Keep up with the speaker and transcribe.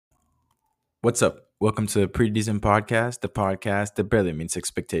What's up? Welcome to the Pretty Decent Podcast, the podcast that barely meets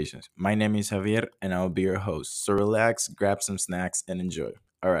expectations. My name is Javier, and I will be your host. So relax, grab some snacks, and enjoy.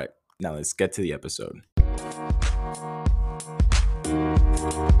 All right, now let's get to the episode.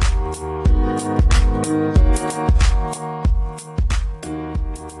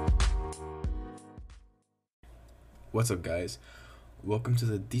 What's up, guys? Welcome to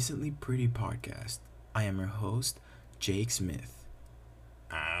the Decently Pretty Podcast. I am your host, Jake Smith.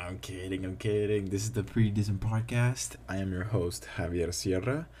 I'm kidding. This is the Pretty Decent Podcast. I am your host, Javier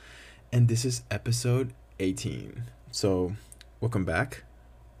Sierra, and this is episode 18. So, welcome back.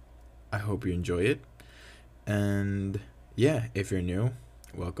 I hope you enjoy it. And yeah, if you're new,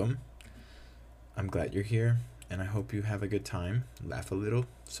 welcome. I'm glad you're here, and I hope you have a good time, laugh a little.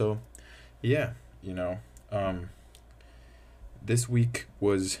 So, yeah, this week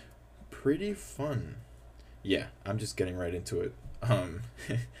was pretty fun. Yeah, I'm just getting right into it. Um,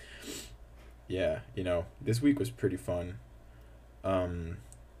 yeah, this week was pretty fun.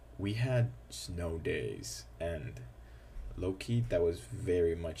 We had snow days, and low key, that was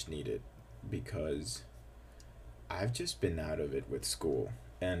very much needed because I've just been out of it with school,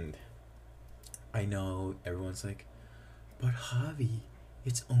 and I know everyone's like, but Javi,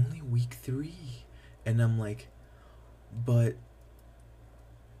 it's only week 3, and I'm like, but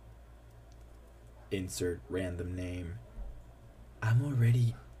insert random name. I'm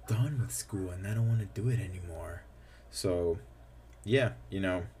already done with school and I don't want to do it anymore. So, yeah,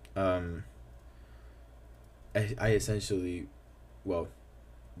 I essentially, well,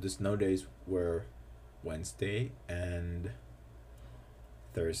 the snow days were Wednesday and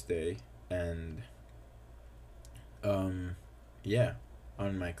Thursday, and, yeah,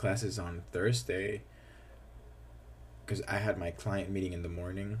 on my classes on Thursday, because I had my client meeting in the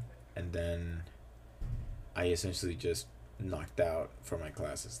morning, and then I essentially just knocked out for my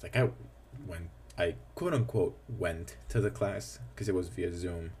classes. Like I quote unquote went to the class because it was via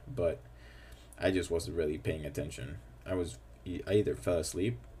Zoom, but I just wasn't really paying attention. I either fell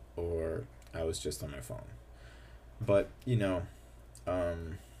asleep or I was just on my phone. But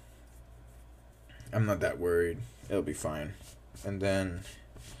um, I'm not that worried. It'll be fine. And then,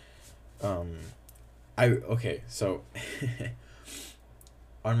 um, so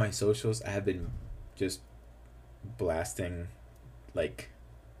on my socials, I have been just blasting like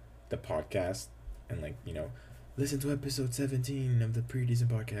the podcast and listen to episode 17 of the Pretty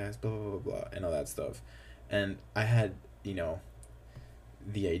Decent Podcast, blah blah blah blah, and all that stuff. And I had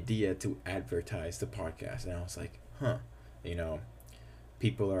the idea to advertise the podcast, and I was like, you know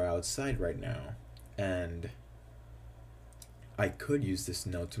people are outside right now, and I could use this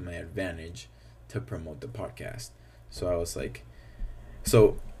note to my advantage to promote the podcast. So I was like,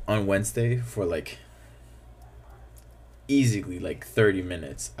 so on Wednesday for easily 30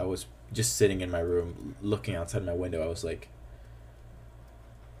 minutes, I was just sitting in my room looking outside my window. I was like,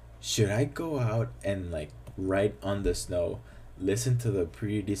 should I go out and right on the snow listen to the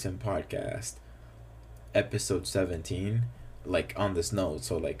Pretty Decent Podcast episode 17 on the snow?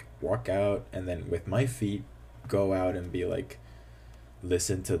 So walk out and then with my feet go out and be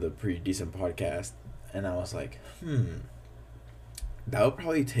listen to the Pretty Decent Podcast. And I was like, that would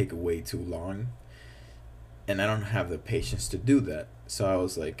probably take way too long, and I don't have the patience to do that. So I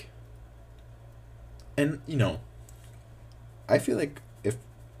was like, and I feel like if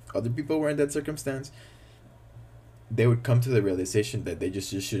other people were in that circumstance, they would come to the realization that they just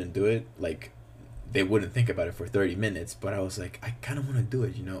shouldn't do it. They wouldn't think about it for 30 minutes. But I was like, I kind of want to do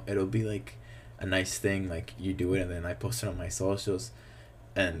it. It'll be a nice thing. You do it and then I post it on my socials.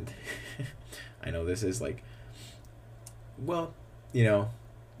 And I know this is well,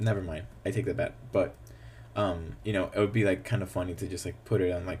 never mind. I take that back. But it would be kind of funny to just put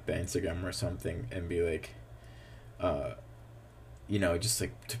it on the Instagram or something and be uh, just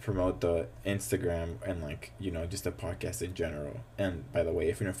to promote the Instagram and just the podcast in general. And by the way,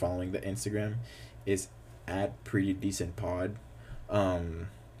 if you're not following the Instagram, is at Pretty Decent Pod.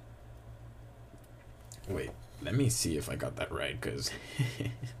 Wait, let me see if I got that right, because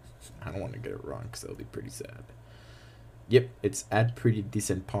I don't want to get it wrong, because that'll be pretty sad. Yep, it's at Pretty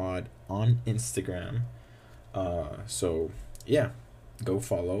Decent Pod on Instagram. So yeah, go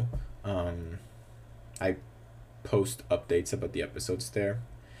follow. I post updates about the episodes there,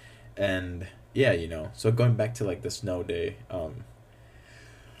 and yeah, so going back to the snow day.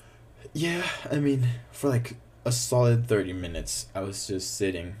 Yeah, I mean, for a solid 30 minutes, I was just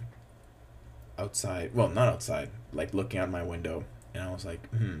sitting outside. Well, not outside, looking out my window, and I was like,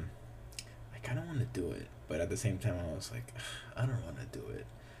 I kind of want to do it, but at the same time, I was like, I don't want to do it.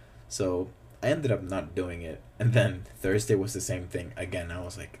 So I ended up not doing it, and then Thursday was the same thing again. I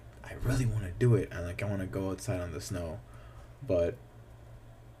was like, I really want to do it, and like I want to go outside on the snow, but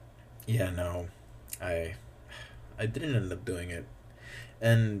yeah, no, I I didn't end up doing it,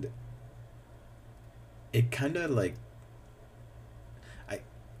 and it kind of I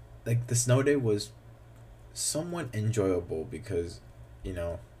like the snow day was somewhat enjoyable because, you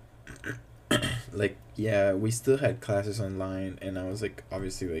know, like yeah, we still had classes online, and I was like,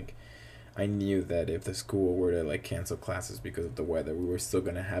 obviously, like I knew that if the school were to like cancel classes because of the weather, we were still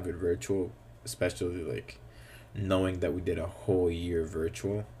gonna have it virtual, especially like knowing that we did a whole year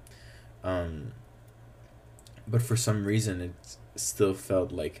virtual. Um, but for some reason, it still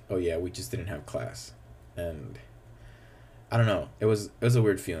felt like, oh yeah, we just didn't have class, and I don't know. It was a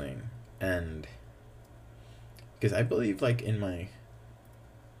weird feeling, and because I believe like in my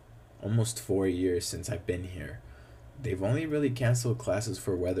almost 4 years since I've been here, they've only really canceled classes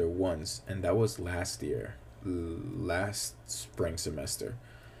for weather once, and that was last year, last spring semester,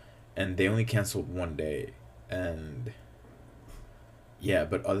 and they only canceled one day, and yeah,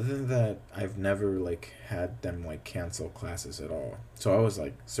 but other than that, I've never like had them like cancel classes at all. So I was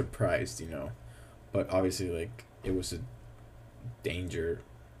like surprised, but obviously like it was a danger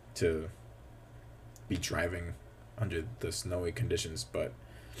to be driving under the snowy conditions, but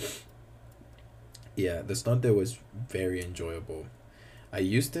yeah, the snow day was very enjoyable. I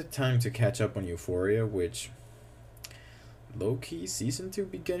used the time to catch up on Euphoria, which low key season two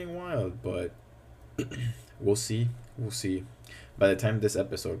be getting wild, but we'll see. We'll see. By the time this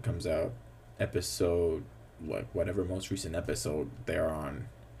episode comes out, episode like whatever most recent episode they're on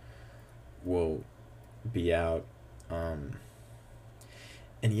will be out. Um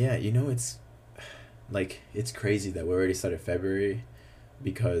and yeah, it's like it's crazy that we already started February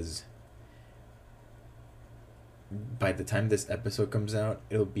because by the time this episode comes out,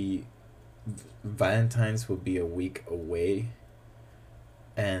 it'll be Valentine's will be a week away,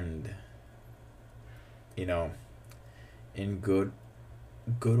 and you know, in good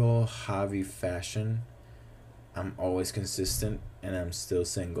old Javi fashion, I'm always consistent and I'm still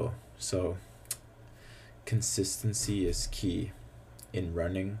single. So consistency is key in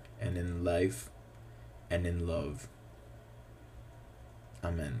running and in life and in love.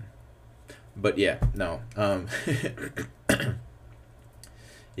 Amen. But yeah, no.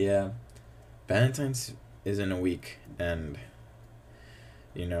 Yeah, Valentine's is in a week, and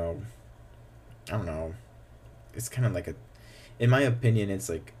you know, I don't know. It's kind of like in my opinion, it's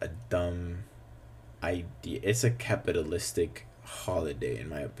like a dumb idea. It's a capitalistic holiday, in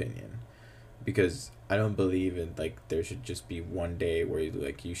my opinion, because I don't believe in like there should just be one day where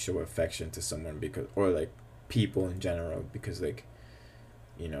you show affection to someone because or like people in general because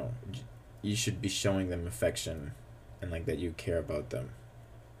you know you should be showing them affection and like that you care about them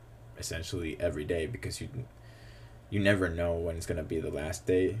essentially every day because you never know when it's gonna be the last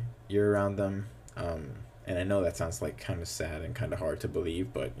day you're around them. And I know that sounds like kind of sad and kind of hard to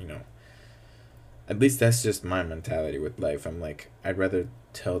believe, but at least that's just my mentality with life. I'm like, I'd rather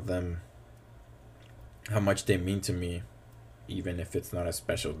tell them how much they mean to me, even if it's not a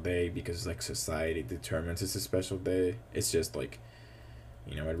special day, because like society determines it's a special day. It's just like,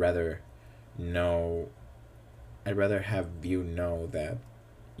 I'd rather know, I'd rather have you know that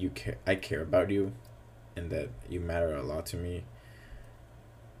I care about you, and that you matter a lot to me.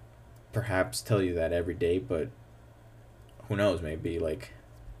 Perhaps tell you that every day, but who knows? Maybe like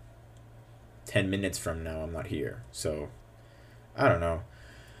 10 minutes from now, I'm not here. So I don't know.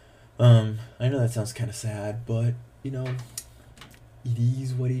 I know that sounds kind of sad, but it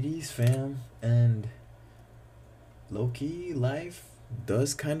is what it is, fam. And low key, life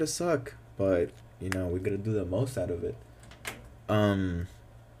does kind of suck, but we gotta do the most out of it. Um,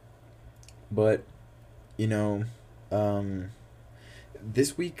 but you know, um,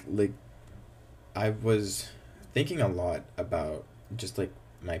 this week, like, I was thinking a lot about just like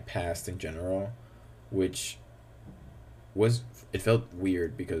my past in general, which was it felt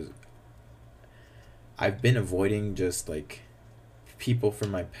weird because I've been avoiding just like people from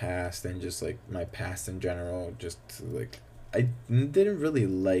my past and just like my past in general. Just like I didn't really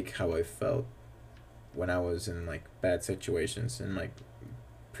like how I felt when I was in like bad situations in like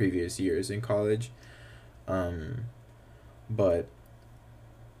previous years in college. Um, but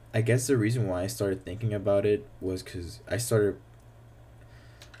I guess the reason why I started thinking about it was because I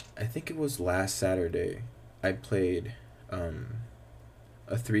think it was last Saturday, I played a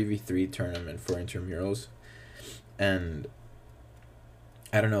 3v3 tournament for intramurals. And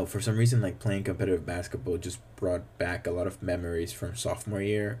I don't know, for some reason, like playing competitive basketball just brought back a lot of memories from sophomore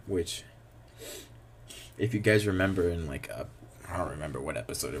year, which, if you guys remember in like I don't remember what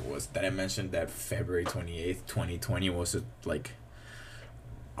episode it was that I mentioned that February 28th, 2020 was a like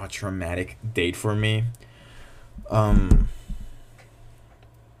a traumatic date for me. Um,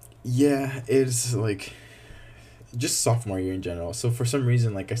 yeah, it's like just sophomore year in general. So for some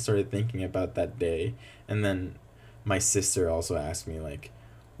reason, like I started thinking about that day, and then my sister also asked me like,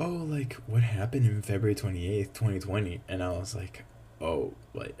 "Oh, like what happened in February 28th, 2020?" And I was like, "Oh,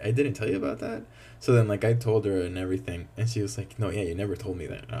 like I didn't tell you about that." So then like I told her and everything, and she was like, "No, yeah, you never told me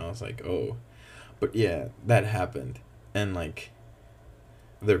that." And I was like, "Oh." But yeah, that happened. And like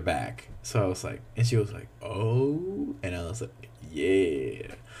they're back. So I was like, and she was like, "Oh." And I was like,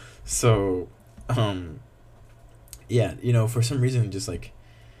 "Yeah." So um yeah, for some reason just like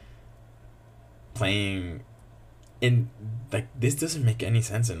playing in like this doesn't make any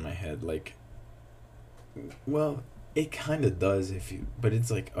sense in my head. Like, well, it kind of does if you, but it's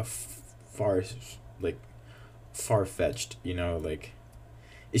like far, like far fetched. Like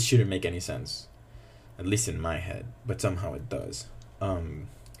it shouldn't make any sense, at least in my head. But somehow it does,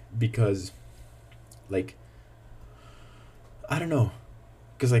 because like I don't know,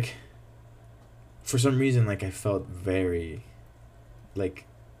 because like for some reason like I felt very like,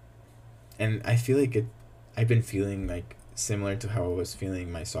 and I feel like it. I've been feeling like similar to how I was feeling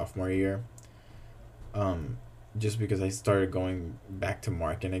my sophomore year. Um, just because I started going back to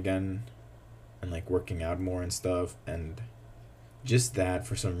marking again and like working out more and stuff, and just that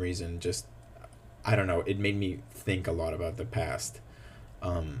for some reason just I don't know, it made me think a lot about the past.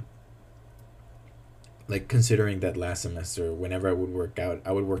 Um, like considering that last semester, whenever I would work out,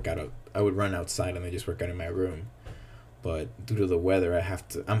 I would run outside and I just work out in my room. But due to the weather,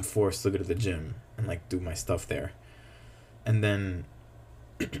 I'm forced to go to the gym and like do my stuff there. And then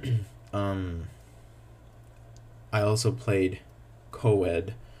um I also played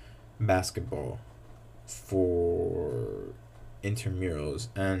co-ed basketball for intramurals,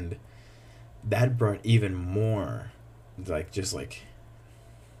 and that brought even more like just like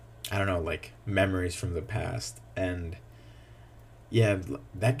I don't know, like memories from the past. And yeah,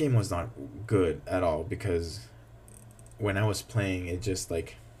 that game was not good at all because when I was playing it just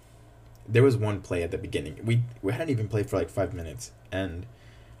like there was one play at the beginning. We hadn't even played for like 5 minutes, and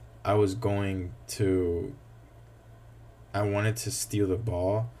I was going to I wanted to steal the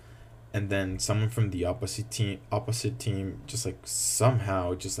ball, and then someone from the opposite team just like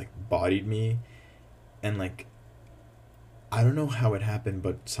somehow just like bodied me, and like I don't know how it happened,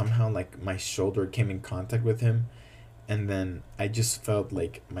 but somehow like my shoulder came in contact with him, and then I just felt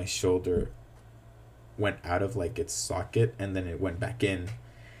like my shoulder went out of like its socket and then it went back in,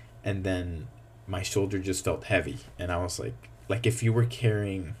 and then my shoulder just felt heavy, and I was like if you were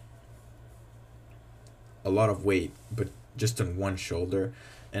carrying a lot of weight but just on one shoulder,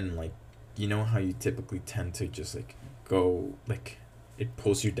 and like how you typically tend to just like go like it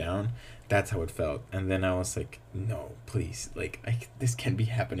pulls you down. That's how it felt. And then I was like, no, please, like this can't be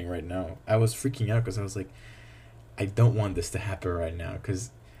happening right now. I was freaking out because I was like, I don't want this to happen right now,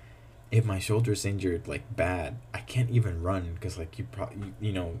 because if my shoulder's injured like bad, I can't even run, because like you probably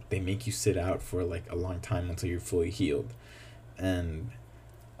they make you sit out for like a long time until you're fully healed. And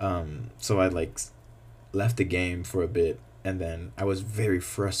so I like left the game for a bit, and then I was very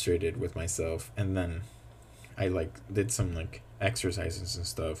frustrated with myself, and then I like did some like exercises and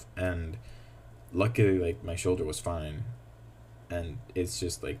stuff, and luckily like my shoulder was fine, and it's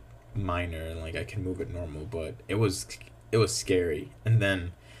just like minor and like I can move it normal, but it was scary. And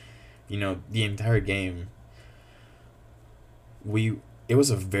then the entire game, we it was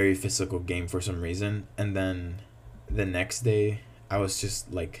a very physical game for some reason. And then the next day I was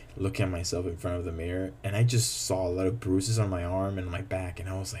just like looking at myself in front of the mirror, and I just saw a lot of bruises on my arm and my back, and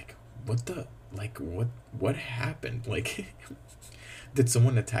I was like, what happened? Like did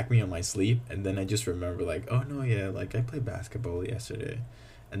someone attack me on my sleep? And then I just remember like, oh no, yeah, like I played basketball yesterday,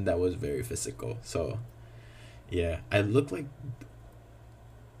 and that was very physical. So yeah, I look like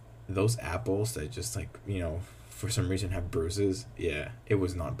those apples that just like for some reason have bruises. Yeah, it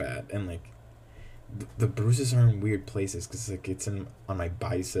was not bad. And like the bruises are in weird places, because like it's in on my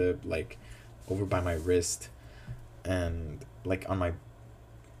bicep, like over by my wrist, and like on my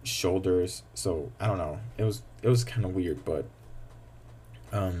shoulders. So I don't know, it was kind of weird. But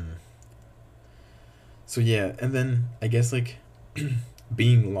um so yeah, and then I guess like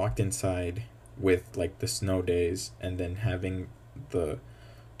being locked inside with like the snow days, and then having the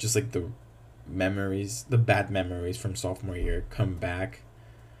just like the bad memories from sophomore year come back,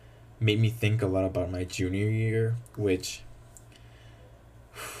 made me think a lot about my junior year. Which,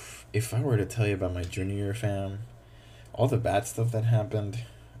 if I were to tell you about my junior year, fam, all the bad stuff that happened,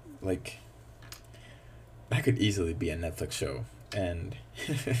 like that could easily be a Netflix show. And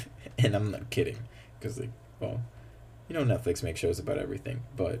and I'm not kidding, because like, well, Netflix makes shows about everything,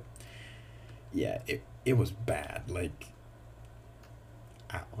 but yeah, it was bad. Like,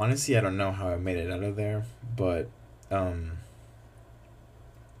 honestly, I don't know how I made it out of there, but um,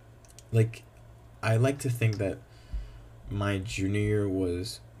 like, I like to think that my junior year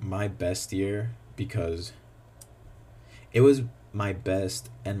was my best year because it was my best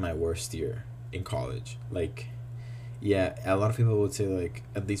and my worst year in college. Like, yeah, a lot of people would say, like,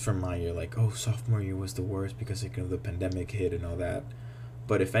 at least from my year, like, oh, sophomore year was the worst because like, the pandemic hit and all that.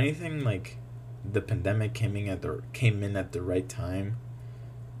 But if anything, like, the pandemic came in at the right time,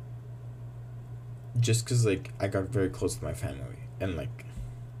 just because, like, I got very close to my family and, like,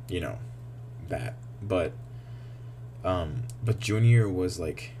 you know that. But junior was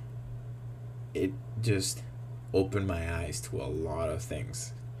like, it just opened my eyes to a lot of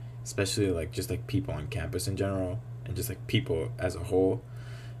things, especially like just like people on campus in general and just like people as a whole,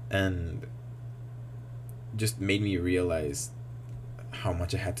 and just made me realize how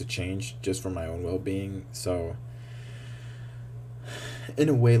much I had to change just for my own well-being. So in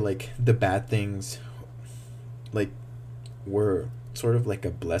a way, like, the bad things, like, were sort of like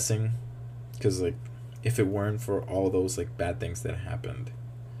a blessing, because, like, if it weren't for all those like bad things that happened,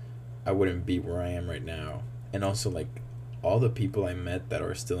 I wouldn't be where I am right now. And also, like, all the people I met that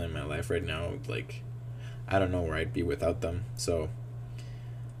are still in my life right now, like, I don't know where I'd be without them. So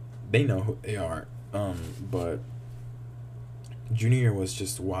they know who they are. But junior year was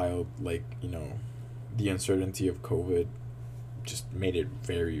just wild. Like, the uncertainty of COVID just made it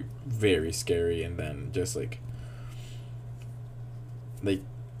very, very scary. And then just like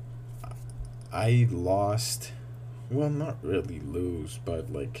I lost, well, not really lose,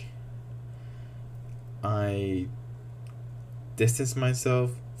 but like I distanced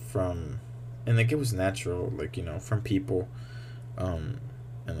myself from, and like it was natural, like, from people, um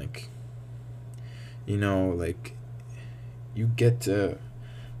and like, like, you get to,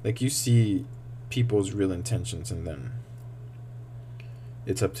 like, you see people's real intentions, and then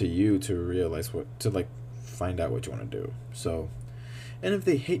it's up to you to realize what to, like, find out what you want to do. So, and if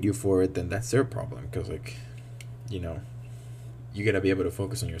they hate you for it, then that's their problem, because, like, you know you gotta be able to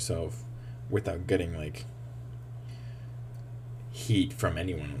focus on yourself without getting, like, heat from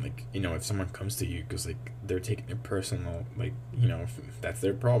anyone. Like, if someone comes to you because, like, they're taking it personal, like, that's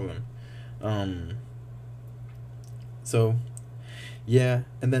their problem. um so yeah,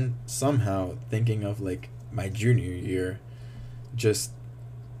 and then somehow thinking of, like, my junior year, just,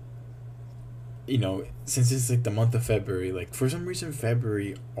 since it's like the month of February, like, for some reason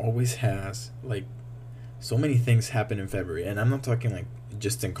February always has, like, so many things happen in February. And I'm not talking, like,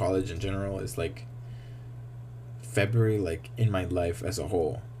 just in college in general. It's like February, like, in my life as a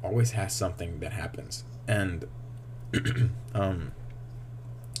whole, always has something that happens. And um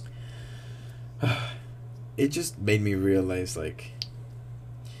it just made me realize, like,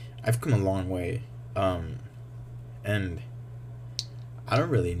 I've come a long way. And I don't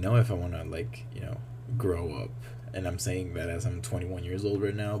really know if I want to, like, grow up. And I'm saying that as I'm 21 years old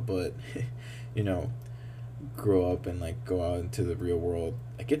right now, but you know grow up and, like, go out into the real world.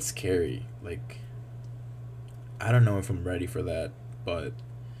 Like, it's scary. Like, I don't know if I'm ready for that, but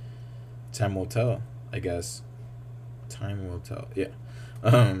time will tell, I guess. Time will tell. Yeah.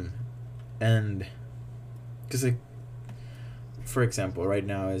 Um and cuz, like, for example, right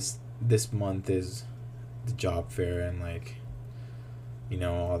now, is this month is the job fair, and, like,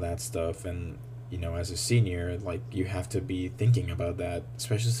 all that stuff. And as a senior, like, you have to be thinking about that,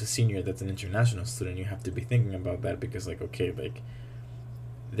 especially as a senior that's an international student. You have to be thinking about that because, like, okay, like,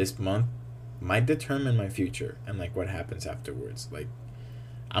 this month might determine my future and, like, what happens afterwards. Like,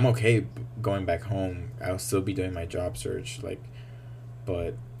 I'm okay going back home. I'll still be doing my job search, like,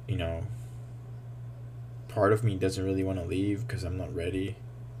 but part of me doesn't really want to leave because I'm not ready,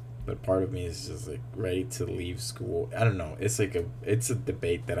 but part of me is just, like, ready to leave school. I don't know. It's a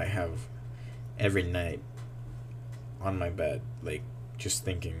debate that I have every night on my bed, like, just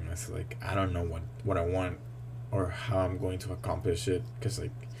thinking. It's like, I don't know what I want or how I'm going to accomplish it, because,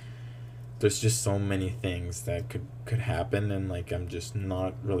 like, there's just so many things that could happen, and, like, I'm just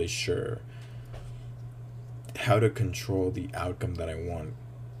not really sure how to control the outcome that I want.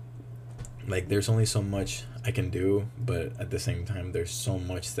 Like, there's only so much I can do, but at the same time, there's so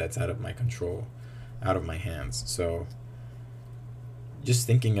much that's out of my control, out of my hands. So just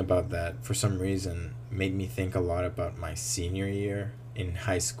thinking about that, for some reason, made me think a lot about my senior year in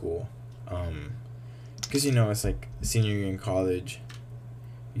high school. Because, it's like senior year in college,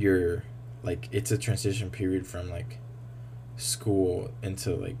 you're, like, it's a transition period from, like, school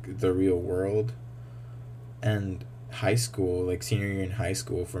into, like, the real world. And high school, like, senior year in high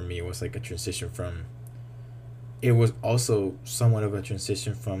school for me was like a transition from it was also somewhat of a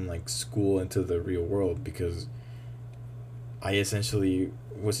transition from like school into the real world, because I essentially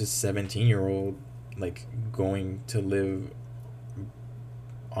was a 17-year-old like going to live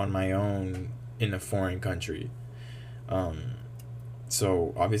on my own in a foreign country. Um,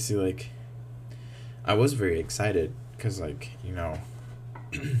 so obviously, like, I was very excited because, like,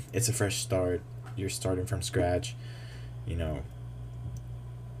 it's a fresh start. You're starting from scratch. You know,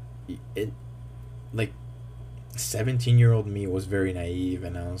 it like 17-year-old me was very naive,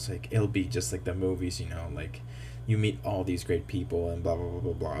 and I was like, it'll be just like the movies. Like, you meet all these great people and blah blah blah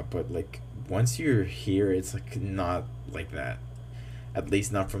blah blah. But like once you're here, it's like not like that. At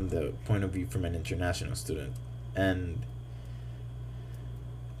least not from the point of view from an international student. And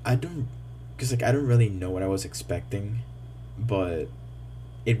I don't, because like I don't really know what I was expecting, but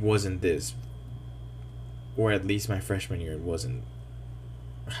it wasn't this, or at least my freshman year, it wasn't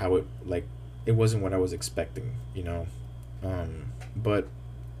how it like, it wasn't what I was expecting. But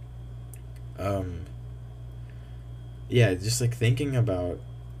um, yeah, just like thinking about,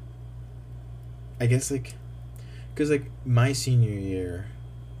 I guess like, because like my senior year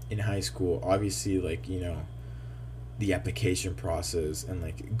in high school, obviously, like, the application process and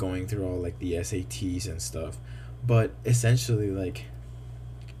like going through all like the SATs and stuff. But essentially, like,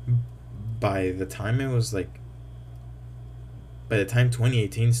 by the time it was like, by the time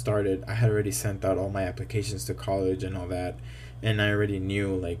 2018 started, I had already sent out all my applications to college and all that. And I already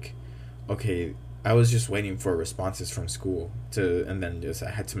knew, like, okay, I was just waiting for responses from school and then just I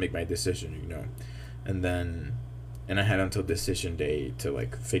had to make my decision. And then, and I had until decision day to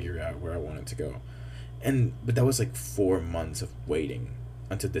like figure out where I wanted to go. But that was like 4 months of waiting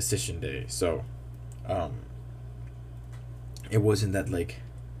until decision day. So, um, it wasn't that like,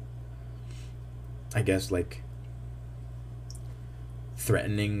 I guess like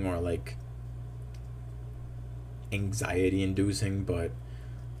threatening or like anxiety inducing, but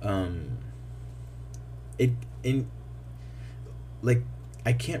um it in like,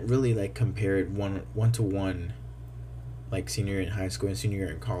 I can't really like compare it one to one, like senior year in high school and senior year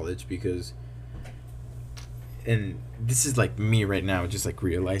in college, because, and this is like me right now just like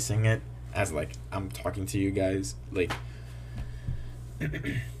realizing it as like I'm talking to you guys, like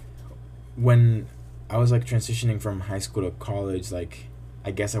when I was like transitioning from high school to college, like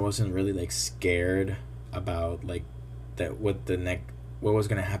I guess I wasn't really like scared about like that what was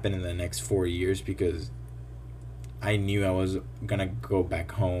gonna happen in the next 4 years, because I knew I was gonna go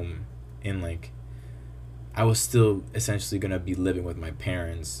back home, and like I was still essentially gonna be living with my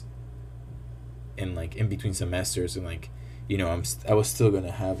parents in like in between semesters, and like I was still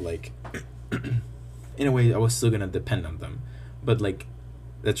gonna have like in a way I was still gonna depend on them, but like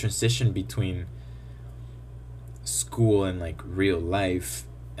the transition between school and like real life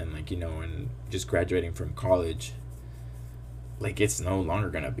and like and just graduating from college, like it's no longer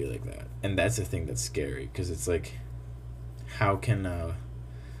gonna be like that. And that's the thing that's scary, because it's like, how can a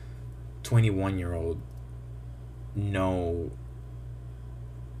 21-year-old know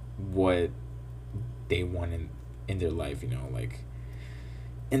what they want in their life, like,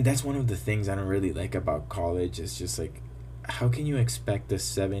 and that's one of the things I don't really like about college. Is just like, how can you expect a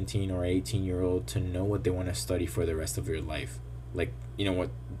 17 or 18-year-old to know what they want to study for the rest of your life? Like,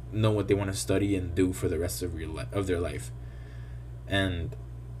 know what they want to study and do for the rest of of their life. And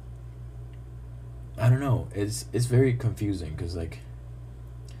I don't know, it's very confusing, because like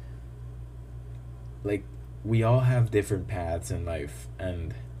we all have different paths in life,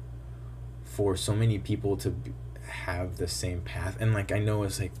 and for so many people to have the same path, and like I know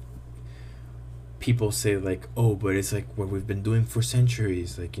it's like people say like, oh, but it's like what we've been doing for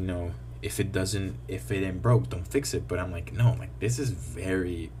centuries, like, if it ain't broke, don't fix it. But I'm like, no, like this is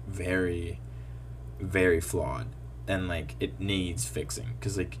very very very flawed, and like it needs fixing,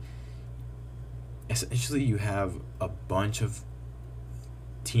 because like essentially you have a bunch of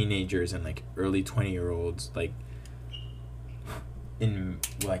teenagers and like early 20-year-olds like in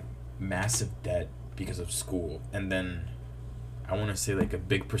like massive debt because of school, and then I want to say like a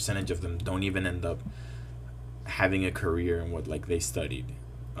big percentage of them don't even end up having a career in what like they studied,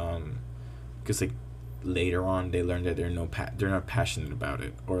 because like later on they learn that they're not passionate about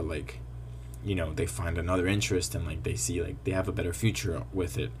it, or like they find another interest, and like they see like they have a better future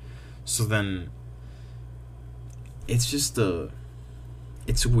with it. So then it's just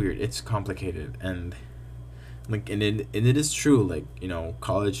it's weird, it's complicated, and like and it is true, like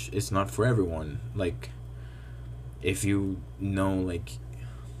college is not for everyone. Like if you know, like,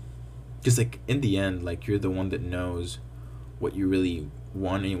 because like in the end, like you're the one that knows what you really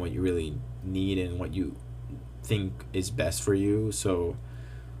want and what you really need and what you think is best for you. So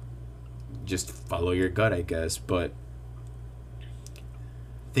just follow your gut, I guess. But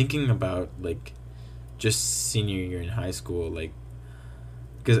thinking about like just senior year in high school, like,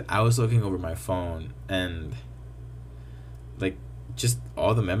 because I was looking over my phone and like just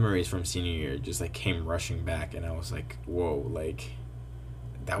all the memories from senior year just like came rushing back, and I was like, whoa, like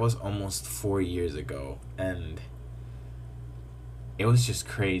that was almost 4 years ago, and it was just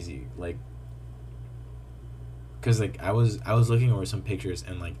crazy, like, because like I was looking over some pictures,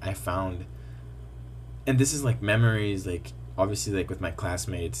 and like I found, and this is like memories, like obviously like with my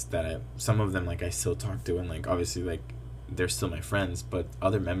classmates that some of them like I still talk to, and like obviously like they're still my friends, but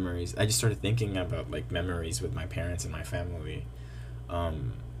other memories I just started thinking about, like memories with my parents and my family,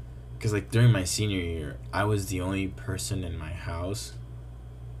 because like during my senior year I was the only person in my house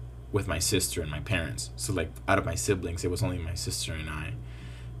with my sister and my parents. So like out of my siblings, it was only my sister and I,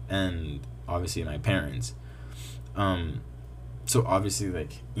 and obviously my parents. So obviously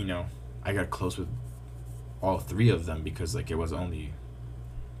like, I got close with all three of them because like it was only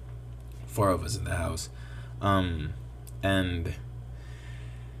four of us in the house. And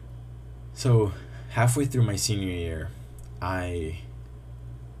so halfway through my senior year,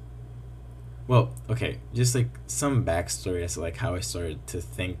 okay, just like some backstory as to like how I started to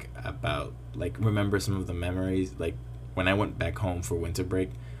think about, like, remember some of the memories. Like when I went back home for winter break,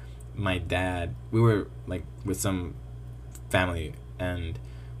 my dad, we were like with some family, and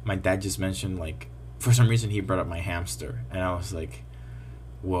my dad just mentioned, like, for some reason he brought up my hamster, and I was like,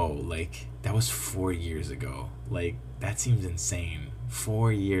 whoa, like that was 4 years ago. Like that seems insane.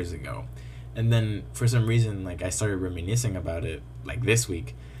 4 years ago. And then for some reason, like I started reminiscing about it like this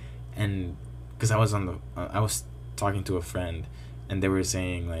week, and because I was talking to a friend, and they were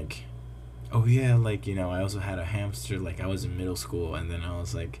saying like, oh yeah, like, I also had a hamster, like I was in middle school, and then I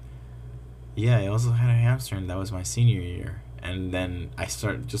was like, yeah, I also had a hamster, and that was my senior year. And then I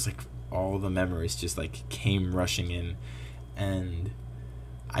started just like all the memories just like came rushing in, and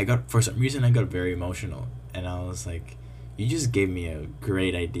for some reason I got very emotional, and I was like, you just gave me a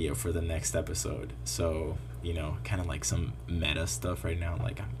great idea for the next episode. So, kind of like some meta stuff right now,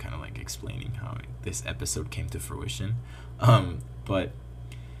 like I'm kind of like explaining how this episode came to fruition. But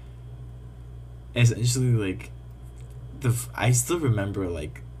essentially, like, I still remember,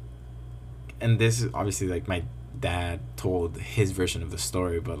 like, and this is obviously like my dad told his version of the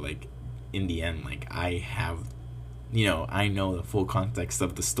story, but like in the end, like I have, I know the full context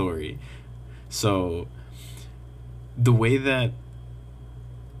of the story. So the way that,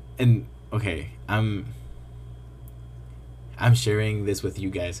 and okay, I'm sharing this with you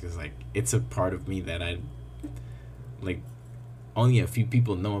guys because like it's a part of me that I like only a few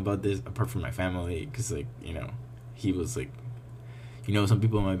people know about this apart from my family, because like, he was like, some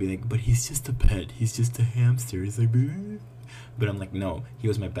people might be like, but he's just a pet, he's just a hamster, it's like, bleh. But I'm like, no, he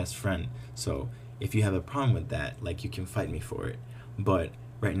was my best friend. So if you have a problem with that, like, you can fight me for it. But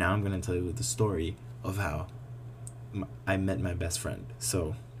right now I'm gonna tell you the story of how I met my best friend.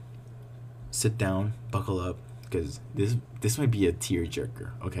 So sit down, buckle up, because this might be a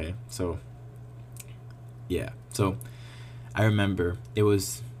tearjerker. Okay, so yeah. So I remember it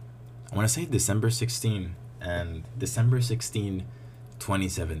was, I want to say December 16, and December 16,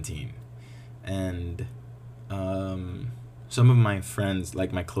 2017, and some of my friends,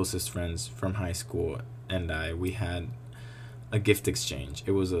 like my closest friends from high school, and we had a gift exchange.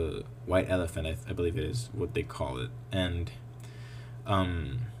 It was a white elephant, I believe it is what they call it, and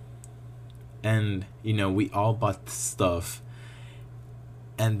we all bought stuff,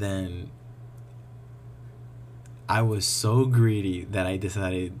 and then I was so greedy that I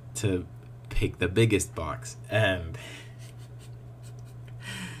decided to pick the biggest box, and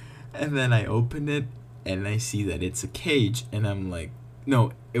then I opened it, and I see that it's a cage, and I'm like,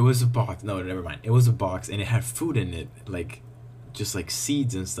 no, it was a box. No, never mind. It was a box, and it had food in it, like, just like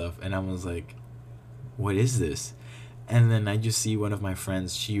seeds and stuff. And I was like, what is this? And then I just see one of my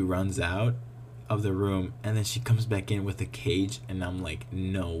friends, she runs out of the room, and then she comes back in with a cage, and I'm like,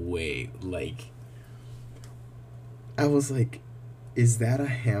 no way. Like, I was like, is that a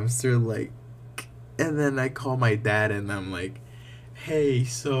hamster? Like, and then I call my dad, and I'm like, hey,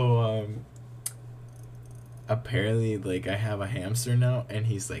 so apparently, like, I have a hamster now. And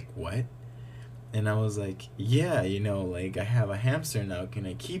he's like, what? And I was like, yeah, like, I have a hamster now, can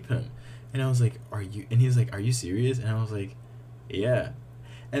I keep him? And I was like, and he was like, are you serious? And I was like, yeah.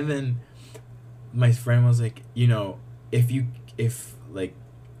 And then my friend was like, if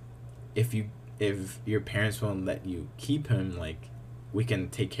your parents won't let you keep him, like, we can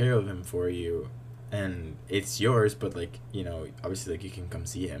take care of him for you, and it's yours, but like, obviously, like, you can come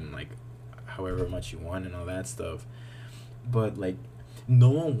see him, like, however much you want and all that stuff. But like, no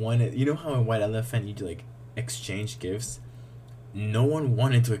one wanted, you know how in White Elephant you like exchange gifts? No one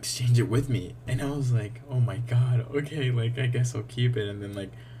wanted to exchange it with me. And I was like, oh my god, okay, like I guess I'll keep it. And then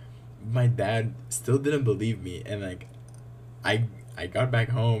like my dad still didn't believe me, and like I I got back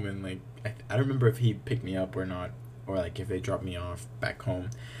home, and like I don't remember if he picked me up or not, or like if they dropped me off back home.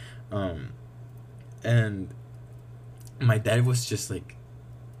 Um and my dad was just like,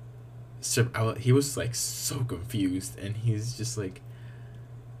 so he was like so confused, and he's just like,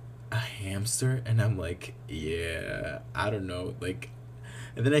 a hamster? And I'm like, yeah, I don't know, like.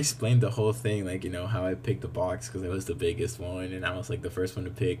 And then I explained the whole thing, like, how I picked the box because it was the biggest one, and I was like the first one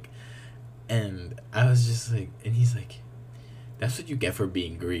to pick. And I was just like, and he's like, that's what you get for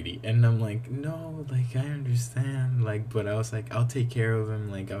being greedy. And I'm like, no, like, I understand, like, but I was like, I'll take care of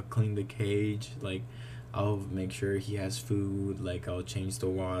him, like, I'll clean the cage, like, I'll make sure he has food, like, I'll change the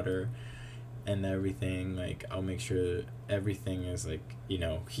water and everything, like, I'll make sure everything is like,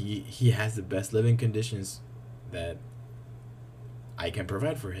 he has the best living conditions that I can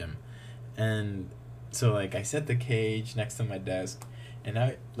provide for him. And so like I set the cage next to my desk, and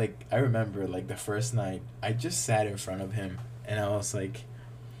I remember like the first night I just sat in front of him, and I was like,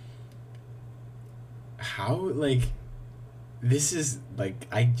 how, like, this is like,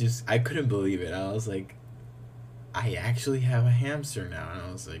 I couldn't believe it. I was like, I actually have a hamster now. And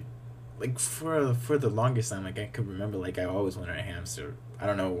I was like for the longest time, like I could remember, like I always wanted a hamster. I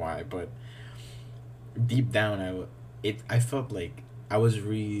don't know why, but deep down I felt like I was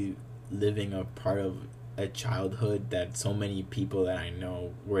reliving a part of a childhood that so many people that I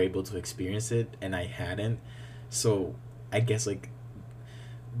know were able to experience it, and I hadn't. So I guess like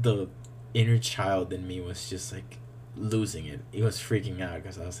the inner child in me was just like losing it. It was freaking out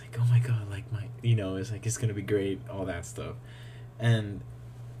because I was like, oh my god, like my, it's like, it's gonna be great, all that stuff. And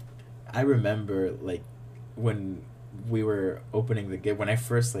I remember like when we were opening the gift, when I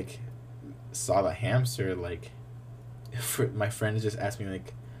first like saw the hamster, like my friend just asked me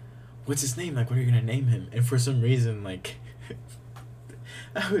like, what's his name, like what are you gonna name him? And for some reason, like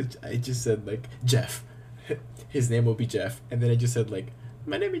I just said like Jeff. His name will be Jeff. And then I just said like,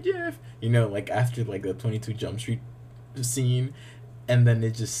 my name is Jeff, like after like the 22 Jump Street scene. And then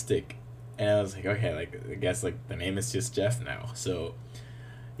it just stick, and I was like, okay, like I guess like the name is just Jeff now. So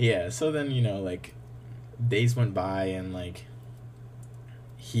yeah, so then like days went by, and like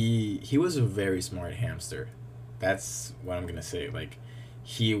he was a very smart hamster. That's what I'm gonna say. Like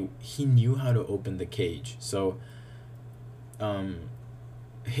he knew how to open the cage. So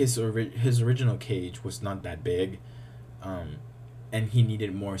his original cage was not that big, and he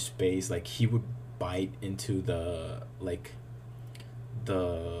needed more space. Like he would bite into the like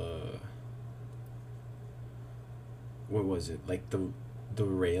the what was it, like the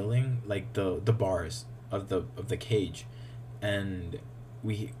railing, like the bars of the cage. And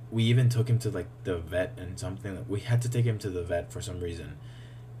we even took him to like the vet, and something, like we had to take him to the vet for some reason.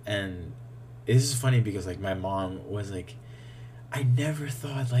 And this is funny because like my mom was like, I never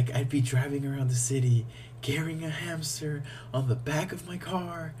thought like I'd be driving around the city carrying a hamster on the back of my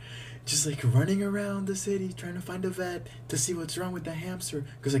car, just like running around the city trying to find a vet to see what's wrong with the hamster,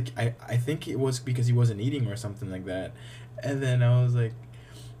 because like I think it was because he wasn't eating or something like that. And then I was like,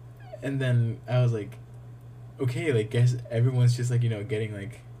 okay, like guess everyone's just like getting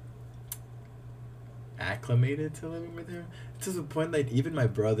like acclimated to living with him, to the point like even my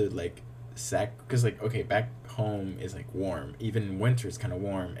brother like because like okay, back home is like warm, even in winter it's kind of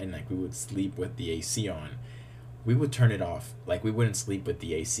warm, and like we would sleep with the AC on. We would turn it off, like we wouldn't sleep with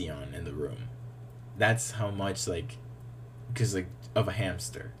the AC on in the room. That's how much like, because like of a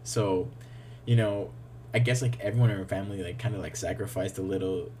hamster. So I guess like everyone in our family like kind of like sacrificed a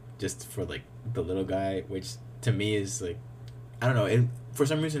little just for like the little guy, which to me is like, I don't know, it for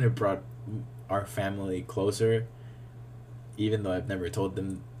some reason it brought our family closer, even though I've never told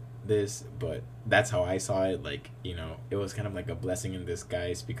them this. But that's how I saw it. Like it was kind of like a blessing in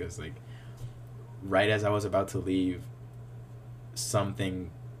disguise, because like right as I was about to leave, something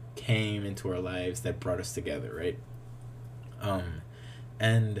came into our lives that brought us together, right?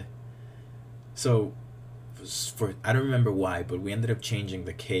 And so for I don't remember why, but we ended up changing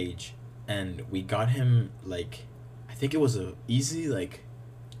the cage, and we got him like, I think it was a easy like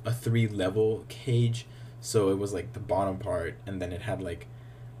a 3-level cage. So it was like the bottom part, and then it had like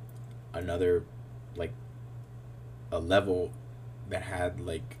another like a level that had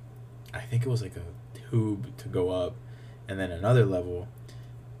like, I think it was like a tube to go up, and then another level,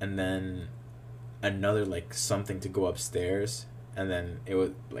 and then another like something to go upstairs, and then it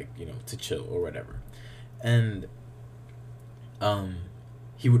was like to chill or whatever. And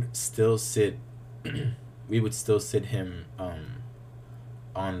he would still sit we would still sit him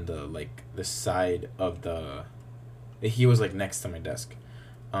on the like the side of the, he was like next to my desk.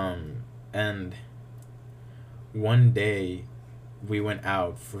 And one day we went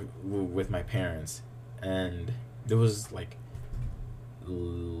out with my parents, and it was like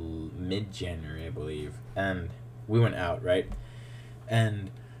mid January, I believe, and we went out, right?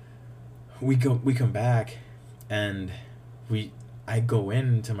 And we come back, and I go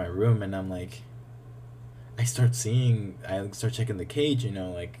into my room, and I'm like, I start checking the cage,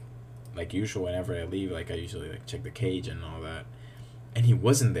 like usual. Whenever I leave, like I usually like check the cage and all that, and he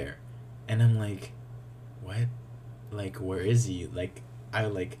wasn't there, and I'm like, what? Like, where is he? Like, I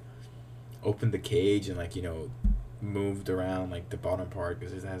like opened the cage and like moved around like the bottom part,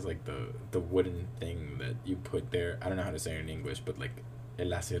 because it has like the wooden thing that you put there. I don't know how to say it in English, but like el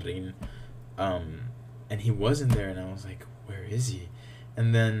acerrín. And he wasn't there, and I was like, where is he?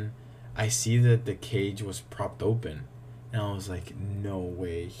 And then I see that the cage was propped open, and I was like, no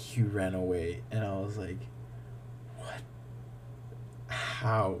way, he ran away. And I was like, what?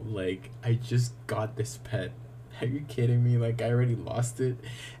 How? Like, I just got this pet. Are you kidding me? Like, I already lost it.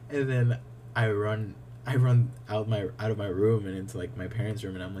 And then I run out of my room and into like my parents'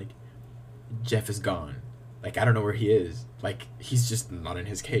 room, and I'm like, Jeff is gone. Like, I don't know where he is. Like, he's just not in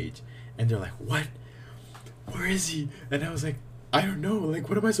his cage. And they're like, what? Where is he? And I was like, I don't know. Like,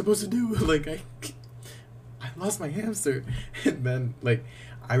 what am I supposed to do? Like, I lost my hamster. And then like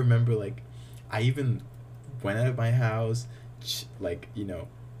I remember like I even went out of my house, like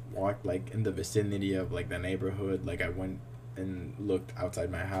walked like in the vicinity of like the neighborhood. Like, I went and looked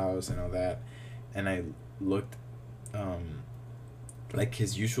outside my house and all that, and I looked like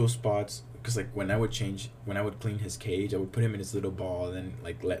his usual spots, because like when I would clean his cage, I would put him in his little ball and then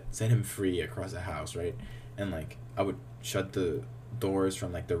like set him free across the house, right? And like I would shut the doors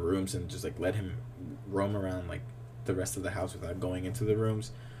from like the rooms and just like let him roam around like the rest of the house without going into the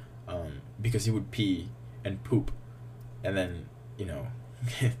rooms, because he would pee and poop, and then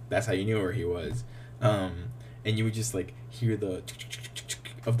that's how you knew where he was. And you would just like hear the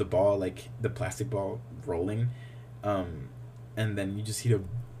of the ball, like the plastic ball rolling, and then you just hear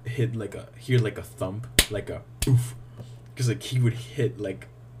like a thump, like a poof, because like he would hit like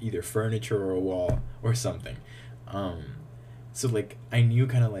either furniture or a wall or something. So like I knew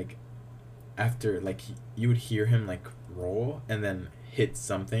kind of like after like you would hear him like roll and then hit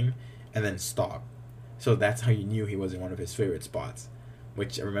something and then stop. So that's how you knew he was in one of his favorite spots,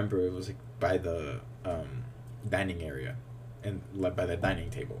 which I remember it was like by the dining area and like by the dining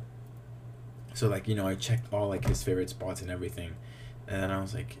table. So like I checked all like his favorite spots and everything, and then I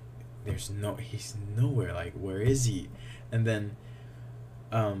was like, he's nowhere. Like, where is he? And then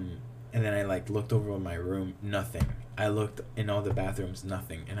I like looked over my room, nothing. I looked in all the bathrooms,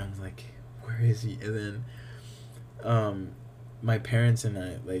 nothing. And I was like, where is he? And then my parents and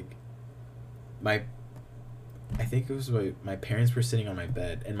I, like, I think it was my parents were sitting on my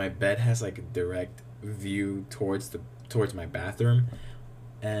bed, and my bed has like a direct view towards my bathroom,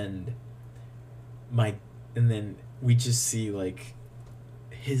 and then we just see like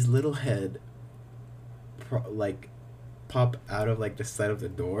his little head like pop out of like the side of the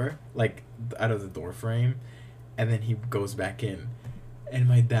door, like out of the door frame, and then he goes back in, and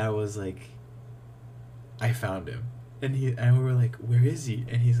my dad was like, I found him. And we were like, where is he?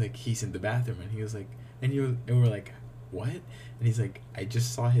 And he's like, he's in the bathroom. And he was like, and we're like, what? And he's like, I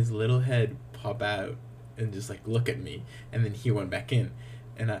just saw his little head pop out and just like look at me, and then he went back in.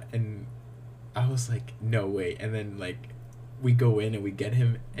 And I was like, no way. And then like we go in and we get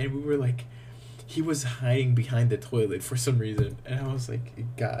him, and we were like, he was hiding behind the toilet for some reason. And I was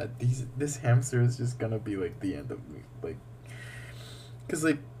like, God, this hamster is just gonna be like the end of me, like, because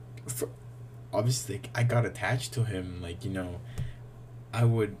like obviously like, I got attached to him. Like, I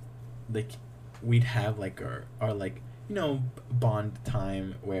would like we'd have like our like bond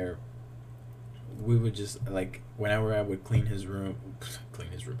time where we would just like, whenever I would clean his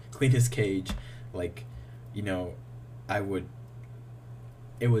cage, like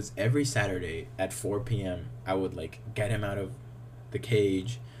it was every Saturday at 4 p.m. I would like get him out of the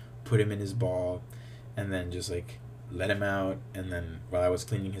cage, put him in his ball, and then just like let him out. And then while I was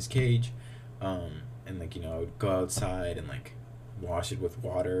cleaning his cage, and like I would go outside and like wash it with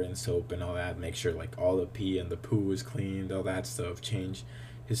water and soap and all that, make sure like all the pee and the poo was cleaned, all that stuff, change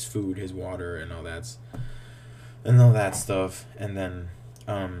his food, his water, and all that stuff. And then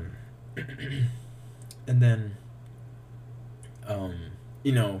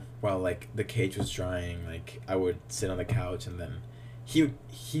while like the cage was drying, like I would sit on the couch, and then he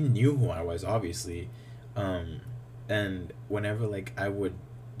knew who I was, obviously, and whenever like I would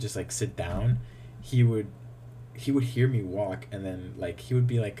just like sit down, he would he would hear me walk, and then like he would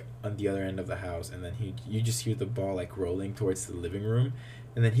be like on the other end of the house, and then you just hear the ball like rolling towards the living room,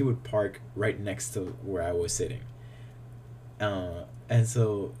 and then he would park right next to where I was sitting. And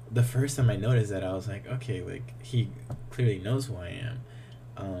so the first time I noticed that, I was like, okay, like he clearly knows who I am.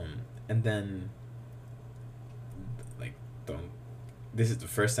 And then like don't this is the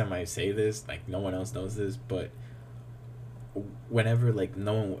first time I say this, like no one else knows this, but whenever like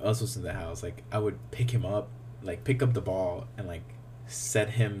no one else was in the house, like I would pick him up, like pick up the ball and like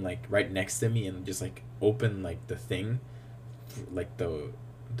set him like right next to me and just like open like the thing, like the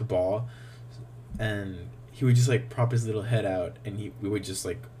ball, and he would just like prop his little head out, and we would just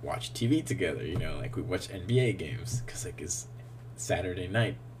like watch TV together, like we watch NBA games because like it's Saturday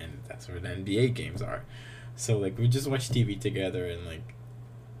night and that's where the NBA games are. So like we just watch TV together, and like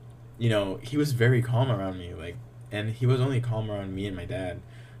he was very calm around me, like, and he was only calm around me and my dad.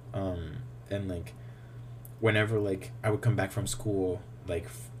 And like whenever like I would come back from school, like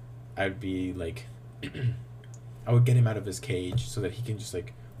I'd be like I would get him out of his cage so that he can just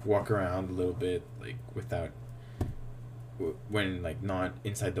like walk around a little bit, like without when like not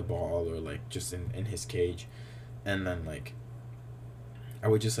inside the ball or like just in his cage. And then like I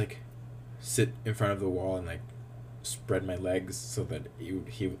would just like sit in front of the wall and like spread my legs so that he would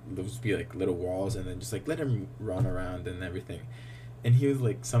just be like little walls, and then just like let him run around and everything. And he was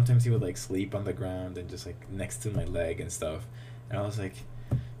like, sometimes he would like sleep on the ground and just like next to my leg and stuff. And I was like,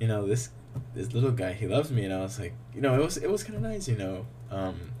 this little guy, he loves me. And I was like, it was kind of nice.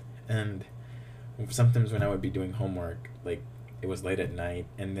 And sometimes when I would be doing homework, like it was late at night,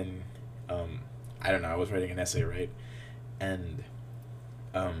 and then I don't know, I was writing an essay, right? And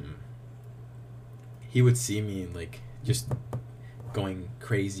he would see me like just going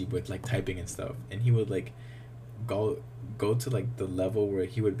crazy with like typing and stuff, and he would like go to like the level where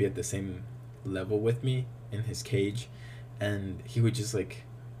he would be at the same level with me in his cage, and he would just like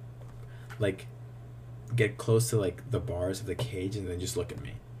get close to like the bars of the cage and then just look at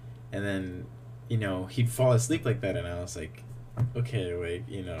me. And then he'd fall asleep like that, and I was like, okay, like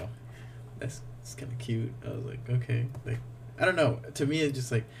that's kind of cute. I was like, okay, like I don't know, to me it's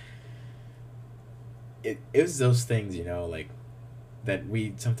just like it was those things, like that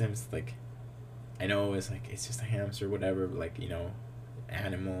we sometimes like, I know it's like it's just a hamster, whatever, like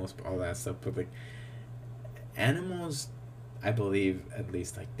animals, all that stuff, but like animals, I believe at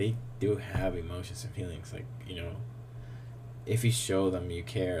least, like they do have emotions and feelings, like if you show them you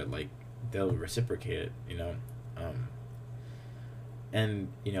care, like they'll reciprocate it. And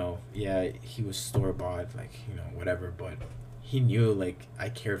yeah, he was store-bought, like whatever, but he knew like I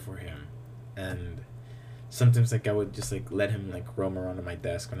cared for him. And sometimes like I would just like let him like roam around on my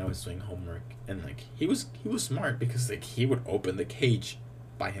desk when I was doing homework, and like he was smart because like he would open the cage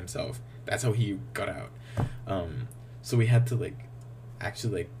by himself. That's how he got out. So we had to like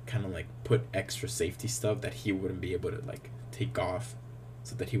actually like kind of like put extra safety stuff that he wouldn't be able to like take off,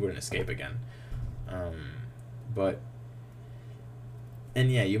 so that he wouldn't escape again. But and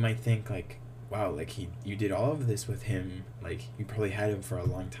yeah, you might think like, wow, like you did all of this with him, like you probably had him for a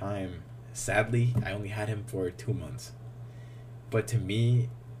long time. Sadly, I only had him for 2 months. But to me,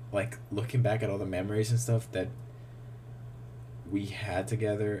 like looking back at all the memories and stuff that we had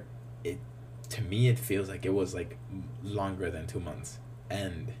together, to me it feels like it was like longer than 2 months.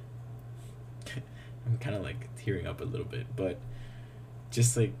 And I'm kind of like tearing up a little bit, but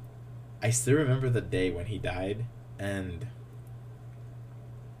just like I still remember the day when he died, and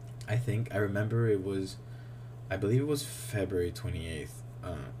I remember I believe it was February 28th.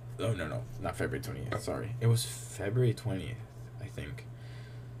 Oh, no, not February 20th, sorry. It was February 20th, I think.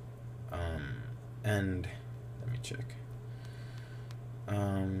 And let me check.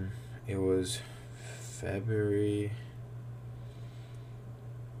 It was February...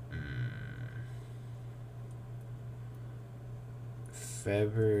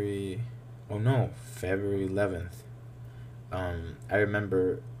 February 11th. I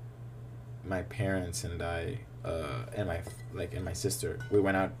remember my parents and I and my sister, we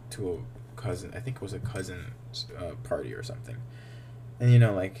went out to a cousin, I think it was a cousin's party or something.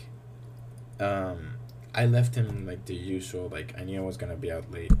 And like I left him like the usual, like I knew I was gonna be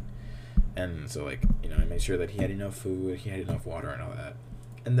out late, and so like I made sure that he had enough food, he had enough water and all that.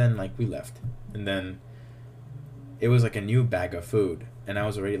 And then like we left, and then it was like a new bag of food, and I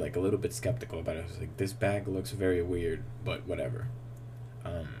was already like a little bit skeptical about it. I was like, this bag looks very weird, but whatever.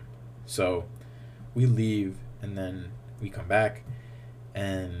 So we leave, and then we come back,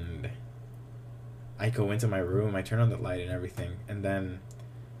 and I go into my room, I turn on the light and everything, and then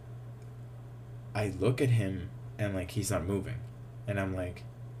I look at him, and like he's not moving, and I'm like,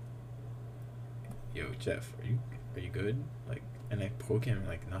 yo, Jeff, are you good? Like, and I poke him,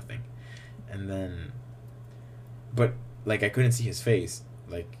 like, nothing. And then, but, like, I couldn't see his face.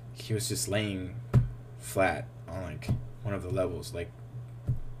 Like, he was just laying flat on, like, one of the levels. Like,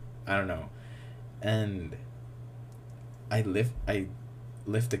 I don't know. And I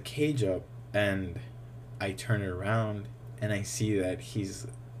lift the cage up, and I turn it around, and I see that he's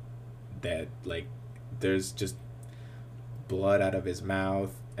dead. Like, there's just blood out of his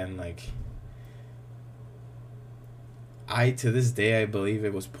mouth, and, like, I to this day I believe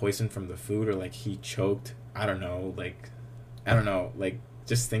it was poison from the food, or like he choked. I don't know. Like, I don't know. Like,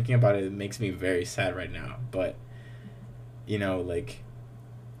 just thinking about it, it makes me very sad right now. But, like,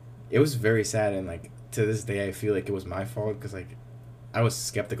 it was very sad, and, like, to this day I feel like it was my fault, because, like, I was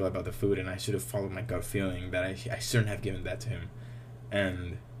skeptical about the food, and I should have followed my gut feeling that I shouldn't have given that to him.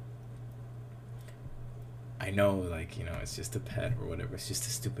 And I know, like, it's just a pet or whatever. It's just a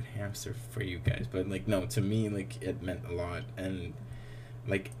stupid hamster for you guys. But, like, no, to me, like, it meant a lot. And,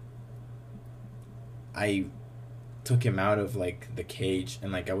 like, I took him out of, like, the cage,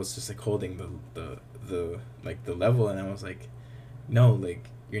 and, like, I was just, like, holding the level, and I was like, no, like,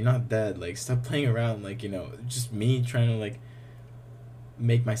 you're not dead. Like, stop playing around. Like, just me trying to, like,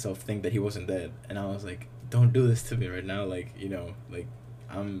 make myself think that he wasn't dead. And I was like, don't do this to me right now. Like, like,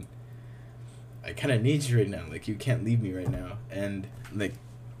 I kind of need you right now. Like, you can't leave me right now. And, like,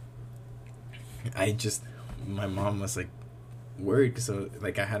 my mom was, like, worried, so,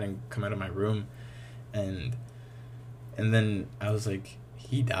 like, I hadn't come out of my room, and then I was like,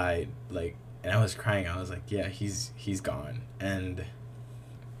 he died. Like, and I was crying. I was like, yeah, he's gone. And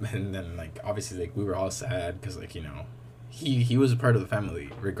then, like, obviously, like, we were all sad, because, like, he was a part of the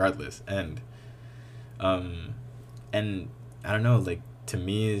family regardless. And and I don't know, like, to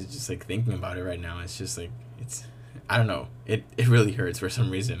me, it's just, like, thinking about it right now, it's just, like, I don't know, it really hurts for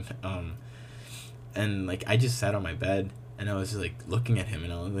some reason. And, like, I just sat on my bed, and I was just, like, looking at him,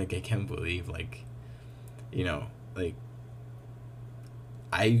 and I was like, I can't believe, like, like,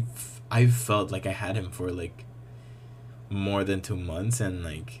 I felt like I had him for, like, more than 2 months, and,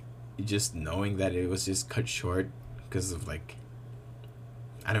 like, just knowing that it was just cut short because of, like,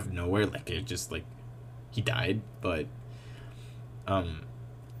 out of nowhere, like, it just, like, he died. But I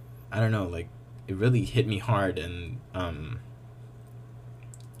don't know, like, it really hit me hard. And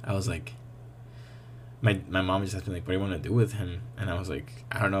I was like, my mom just asked me, like, what do you want to do with him? And I was like,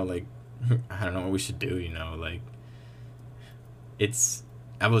 I don't know, like, I don't know what we should do, like,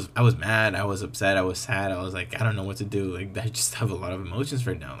 I was mad, I was upset, I was sad, I was like, I don't know what to do. Like, I just have a lot of emotions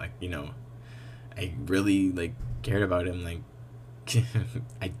right now. Like, I really, like, cared about him. Like,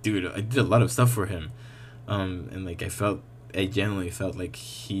 I did a lot of stuff for him. And, like, I genuinely felt like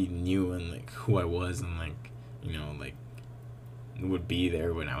he knew, and, like, who I was, and, like, like, would be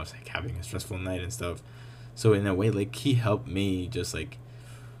there when I was, like, having a stressful night and stuff. So in a way, like, he helped me just, like,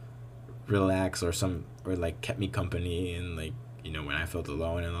 relax, or like, kept me company, and, like, when I felt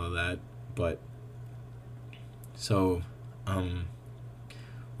alone and all that. But so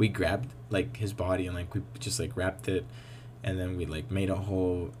we grabbed, like, his body, and, like, we just, like, wrapped it, and then we, like, made a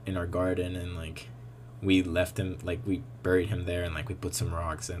hole in our garden, and, like, we left him, like, we buried him there, and, like, we put some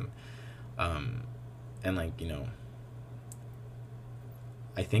rocks, and like,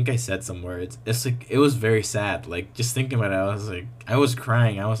 I think I said some words. It's like, it was very sad. Like, just thinking about it, I was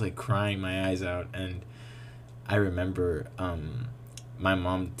crying. I was, like, crying my eyes out. And I remember my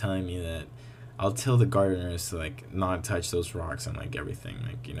mom telling me that I'll tell the gardeners to, like, not touch those rocks and, like, everything.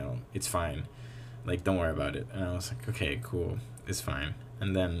 Like, it's fine. Like, don't worry about it. And I was like, okay, cool, it's fine.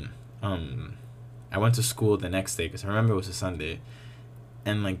 And then I went to school the next day, because I remember it was a Sunday.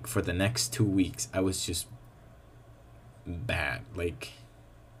 And, like, for the next 2 weeks, I was just bad. Like,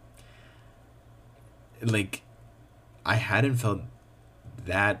 I hadn't felt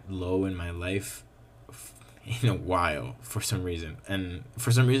that low in my life in a while, for some reason. And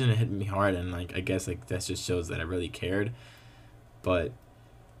for some reason, it hit me hard, and, like, I guess, like, that just shows that I really cared. But,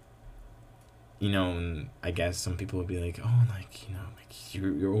 and I guess some people would be like, oh, like, like,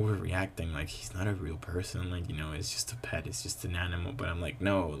 you're overreacting. Like, he's not a real person. Like, it's just a pet. It's just an animal. But I'm like,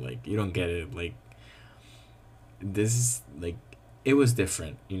 no, like, you don't get it. Like, this is, like, it was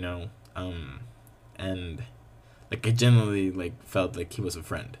different, and, like, I genuinely, like, felt like he was a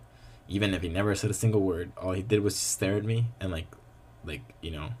friend, even if he never said a single word. All he did was just stare at me, and, like,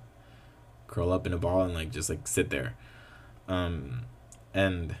 curl up in a ball, and, like, just, like, sit there. And,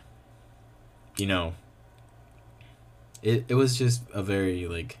 it was just a very,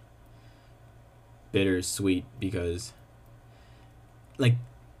 like, bittersweet, because, like,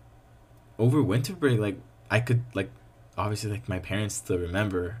 over winter break, like, I could, like, obviously like my parents still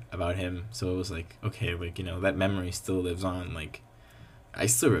remember about him, so it was like, okay, like, that memory still lives on. Like, I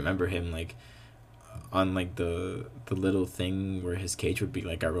still remember him, like, on like the little thing where his cage would be,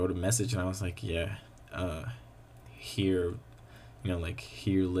 like, I wrote a message and I was like, yeah, here, like,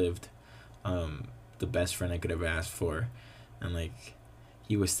 here lived the best friend I could ever ask for. And like,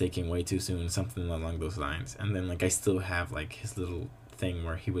 he was taken way too soon, something along those lines. And then like, I still have like his little thing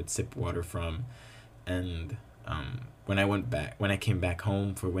where he would sip water from. And when I came back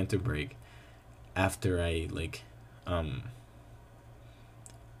home for winter break, after I like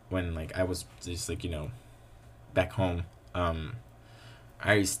when like I was just like, back home,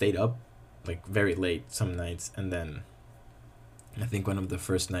 I stayed up like very late some nights. And then I think one of the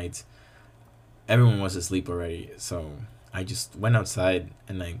first nights, everyone was asleep already, so I just went outside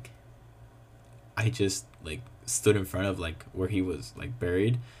and like, I just like stood in front of like where he was like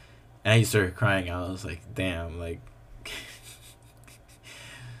buried, and I just started crying. I was like, damn, like,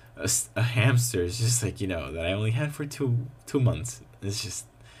 a hamster is just like, that I only had for two months. It's just,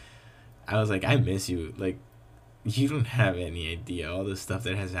 I was like, I miss you. Like, you don't have any idea all the stuff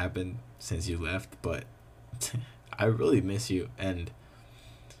that has happened since you left, but I really miss you. And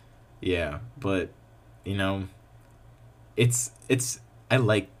yeah, but it's I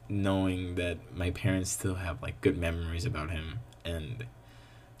like knowing that my parents still have like good memories about him. And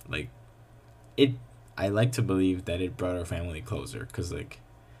like, it I like to believe that it brought our family closer, because like,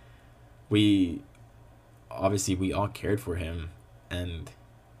 we obviously we all cared for him. And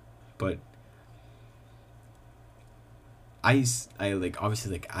but I like,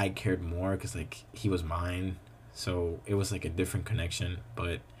 obviously like, I cared more because like, he was mine, so it was like a different connection.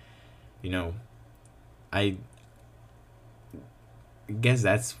 But I guess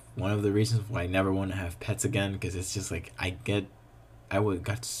that's one of the reasons why I never want to have pets again, because it's just like,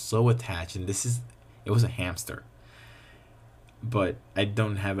 got so attached. And it was a hamster, but I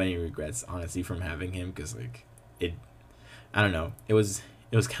don't have any regrets, honestly, from having him, because like, I don't know, it was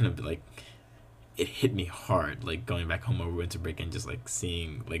kind of like, it hit me hard, like going back home over winter break and just like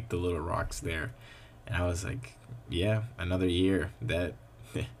seeing like the little rocks there. And I was like, yeah, another year that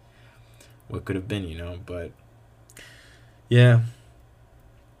what could have been, but yeah.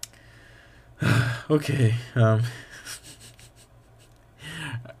 Okay.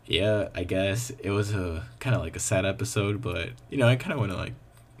 Yeah, I guess it was a kind of like a sad episode, but I kind of want to like,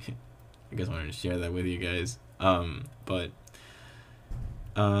 I guess I wanted to share that with you guys. But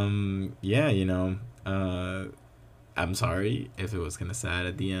yeah, I'm sorry if it was kind of sad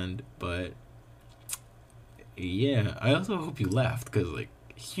at the end, but yeah, I also hope you laughed, because like,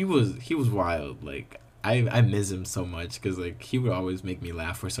 he was wild. Like, I miss him so much, because like, he would always make me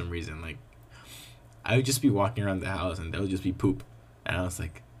laugh for some reason. Like, I would just be walking around the house and there would just be poop, and I was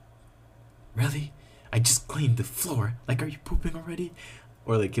like, really? I just cleaned the floor. Like, are you pooping already?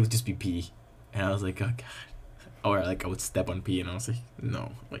 Or like, it would just be pee, and I was like, oh god. Or like, I would step on pee and I was like,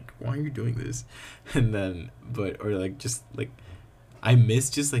 no, like, why are you doing this? And then, or like, just like, I miss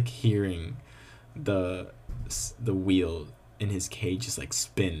just like hearing the wheel in his cage just like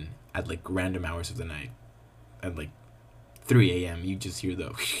spin at like random hours of the night. At like 3 a.m. you just hear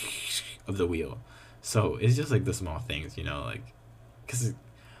the of the wheel. So it's just like the small things, like, because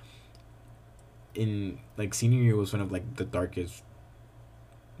in like, senior year was one of like the darkest,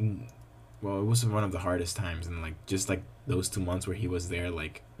 well, it was one of the hardest times. And like, just like those 2 months where he was there,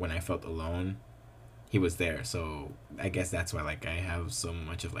 like when I felt alone, he was there. So I guess that's why like, I have so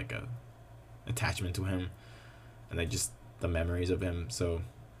much of like a attachment to him, and like, just the memories of him. So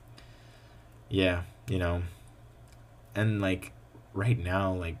yeah, and like, right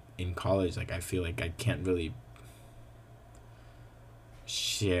now, like in college, like, I feel like I can't really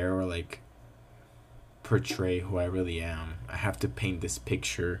share or like portray who I really am. I have to paint this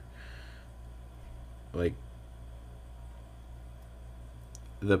picture, like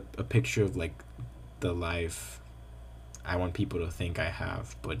a picture of like the life I want people to think I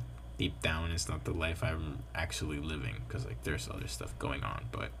have, but deep down it's not the life I'm actually living, because like, there's other stuff going on.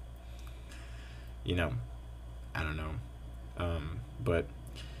 But I don't know. But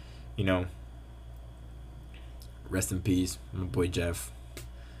rest in peace, my boy Jeff.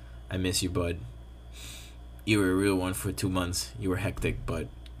 I miss you, bud. You were a real one for 2 months. You were hectic, but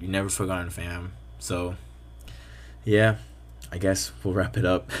you never forgotten, fam. So yeah, I guess we'll wrap it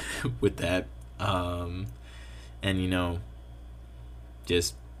up with that. And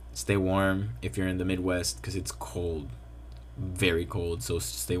just stay warm if you're in the Midwest, because it's cold, very cold. So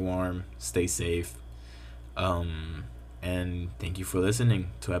stay warm, stay safe. And thank you for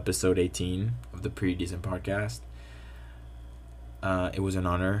listening to episode 18 of the Pretty Decent Podcast. It was an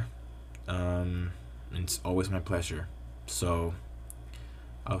honor. It's always my pleasure. So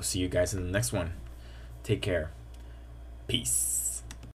I'll see you guys in the next one. Take care. Peace.